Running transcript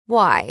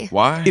Why?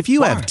 Why? If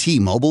you have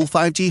T-Mobile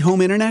 5G home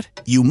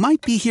internet, you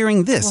might be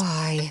hearing this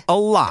Why? a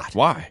lot.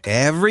 Why?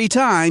 Every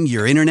time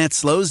your internet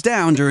slows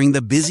down during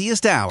the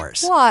busiest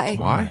hours. Why?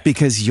 Why?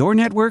 Because your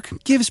network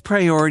gives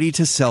priority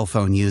to cell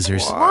phone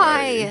users.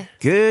 Why?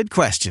 Good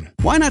question.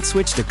 Why not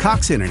switch to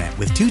Cox Internet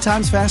with 2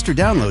 times faster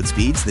download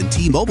speeds than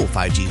T-Mobile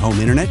 5G home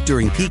internet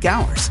during peak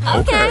hours?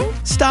 Okay.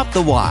 Stop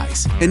the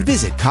whys and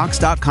visit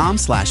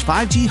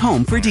cox.com/5G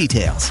home for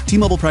details.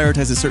 T-Mobile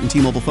prioritizes certain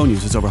T-Mobile phone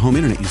users over home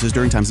internet users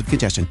during times of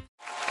congestion.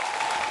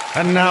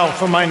 And now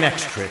for my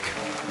next trick.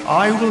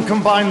 I will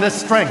combine the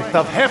strength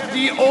of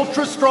hefty,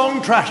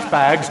 ultra-strong trash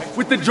bags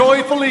with the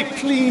joyfully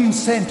clean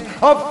scent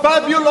of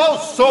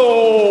Fabuloso!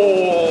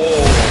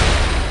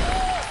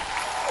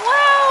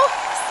 Wow!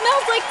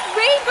 Smells like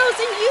rainbows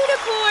and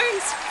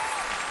unicorns!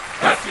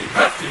 Hefty,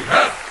 hefty,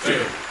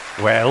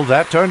 hefty! Well,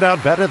 that turned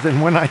out better than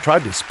when I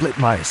tried to split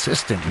my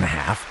assistant in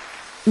half.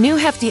 New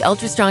hefty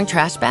ultra strong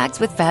trash bags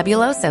with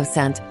Fabuloso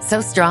scent. So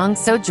strong,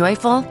 so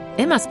joyful,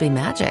 it must be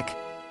magic.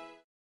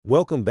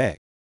 Welcome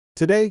back.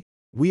 Today,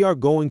 we are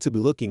going to be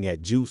looking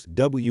at Juice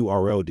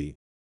WRLD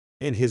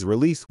and his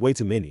release Way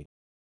Too Many.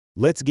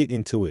 Let's get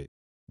into it.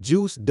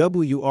 Juice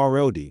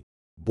WRLD,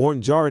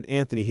 born Jared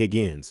Anthony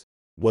Higgins,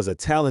 was a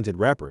talented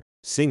rapper,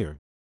 singer,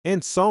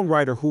 and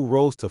songwriter who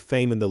rose to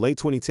fame in the late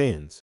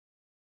 2010s.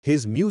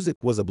 His music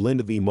was a blend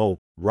of emo,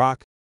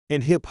 rock,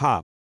 and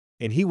hip-hop,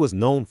 and he was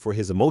known for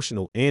his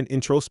emotional and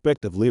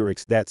introspective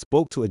lyrics that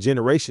spoke to a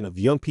generation of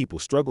young people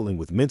struggling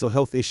with mental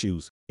health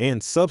issues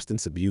and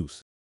substance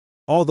abuse.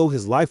 Although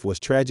his life was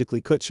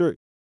tragically cut short,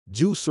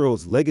 Juice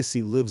WRLD's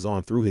legacy lives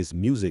on through his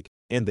music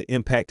and the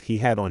impact he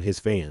had on his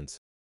fans.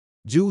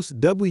 Juice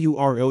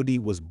WRLD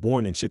was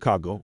born in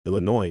Chicago,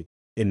 Illinois,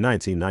 in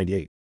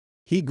 1998.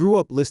 He grew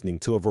up listening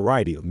to a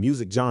variety of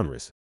music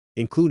genres,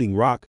 including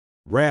rock,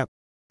 rap,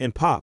 and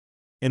pop,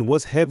 and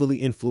was heavily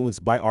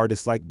influenced by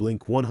artists like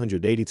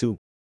Blink-182,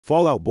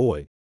 Fall Out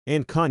Boy,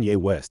 and Kanye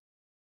West.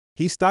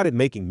 He started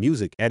making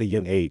music at a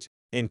young age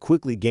and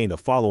quickly gained a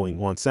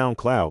following on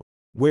SoundCloud,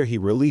 where he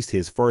released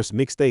his first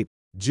mixtape,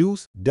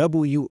 Juice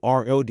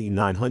WRLD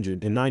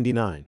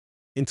 999,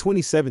 in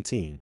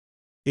 2017.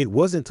 It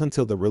wasn't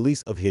until the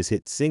release of his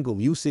hit single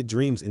Lucid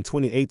Dreams in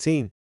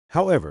 2018,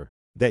 however,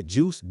 that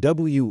Juice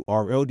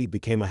WRLD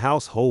became a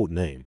household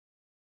name.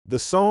 The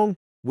song,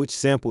 which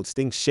sampled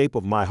Sting's Shape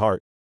of My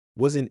Heart,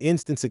 was an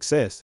instant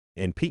success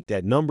and peaked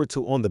at number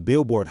 2 on the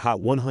Billboard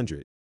Hot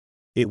 100.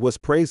 It was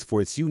praised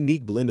for its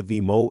unique blend of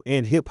emo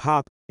and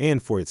hip-hop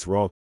and for its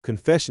raw,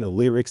 confessional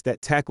lyrics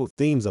that tackled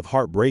themes of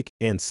heartbreak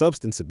and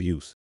substance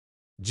abuse.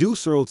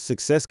 Juice WRLD's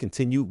success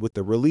continued with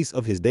the release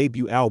of his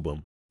debut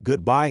album,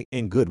 Goodbye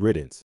and Good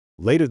Riddance,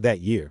 later that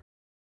year.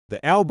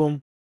 The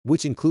album,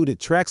 which included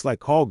tracks like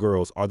Call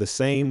Girls Are the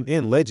Same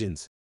and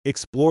Legends,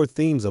 explored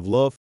themes of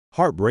love,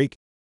 heartbreak,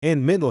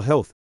 and mental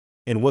health,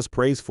 and was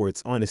praised for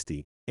its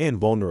honesty and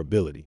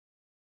vulnerability.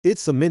 It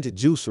cemented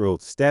Juice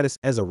WRLD's status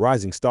as a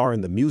rising star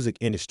in the music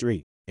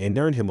industry and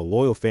earned him a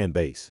loyal fan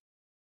base.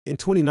 In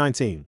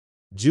 2019,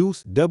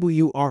 Juice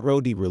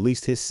WRLD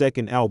released his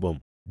second album,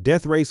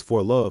 Death Race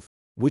for Love,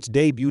 which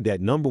debuted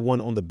at number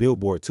 1 on the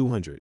Billboard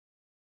 200.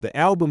 The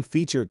album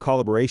featured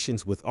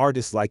collaborations with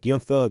artists like Young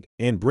Thug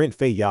and Brent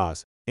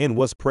Faiyaz and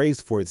was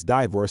praised for its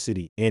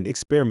diversity and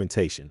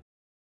experimentation.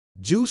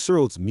 Juice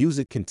WRLD's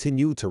music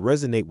continued to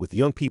resonate with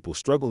young people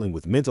struggling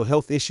with mental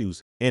health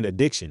issues and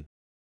addiction,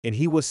 and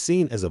he was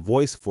seen as a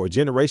voice for a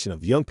generation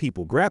of young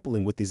people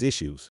grappling with these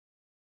issues.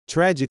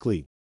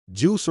 Tragically,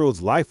 Juice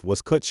WRLD's life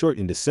was cut short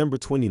in December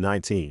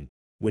 2019,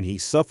 when he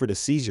suffered a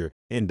seizure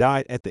and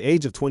died at the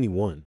age of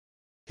 21.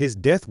 His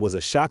death was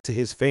a shock to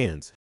his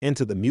fans and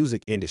to the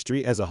music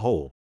industry as a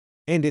whole,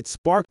 and it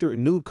sparked a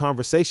renewed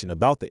conversation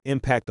about the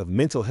impact of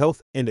mental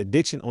health and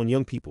addiction on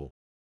young people.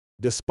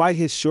 Despite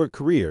his short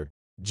career,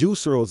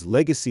 Juice WRLD's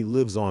legacy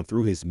lives on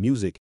through his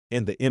music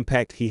and the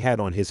impact he had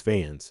on his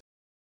fans.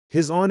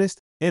 His honest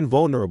and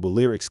vulnerable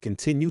lyrics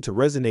continue to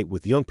resonate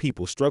with young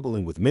people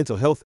struggling with mental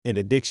health and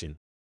addiction,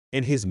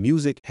 and his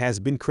music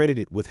has been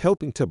credited with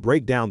helping to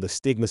break down the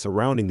stigma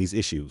surrounding these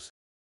issues.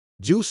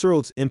 Juice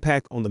WRLD's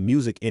impact on the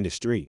music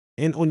industry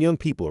and on young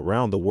people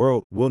around the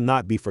world will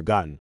not be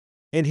forgotten,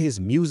 and his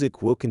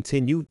music will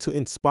continue to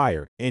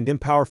inspire and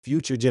empower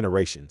future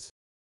generations.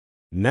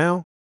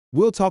 Now,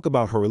 we'll talk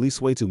about her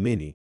release Way Too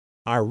Many.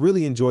 I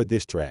really enjoyed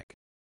this track.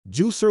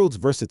 Juice WRLD's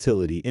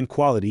versatility and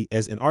quality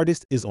as an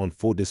artist is on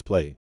full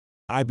display.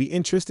 I'd be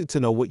interested to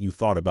know what you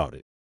thought about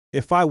it.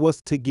 If I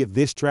was to give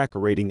this track a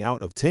rating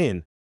out of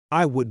 10,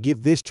 I would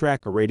give this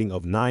track a rating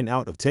of 9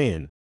 out of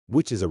 10,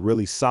 which is a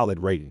really solid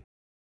rating.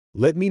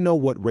 Let me know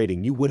what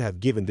rating you would have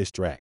given this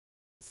track.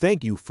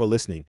 Thank you for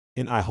listening,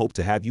 and I hope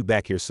to have you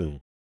back here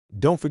soon.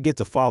 Don't forget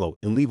to follow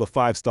and leave a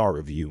 5-star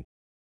review.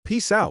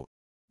 Peace out.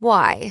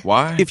 Why?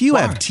 Why? If you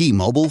have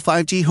T-Mobile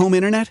 5G home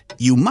internet,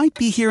 you might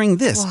be hearing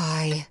this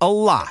Why? a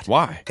lot.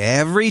 Why?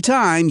 Every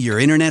time your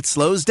internet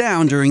slows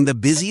down during the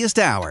busiest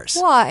hours.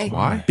 Why?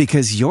 Why?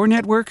 Because your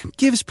network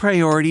gives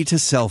priority to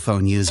cell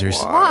phone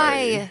users.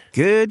 Why?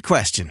 Good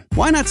question.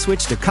 Why not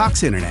switch to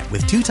Cox Internet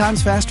with 2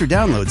 times faster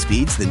download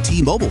speeds than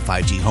T-Mobile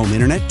 5G home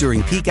internet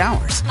during peak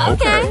hours?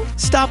 Okay.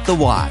 Stop the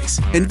whys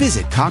and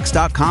visit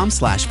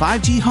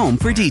cox.com/5G home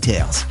for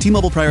details.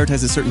 T-Mobile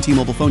prioritizes certain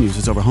T-Mobile phone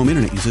users over home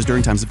internet users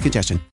during times of congestion.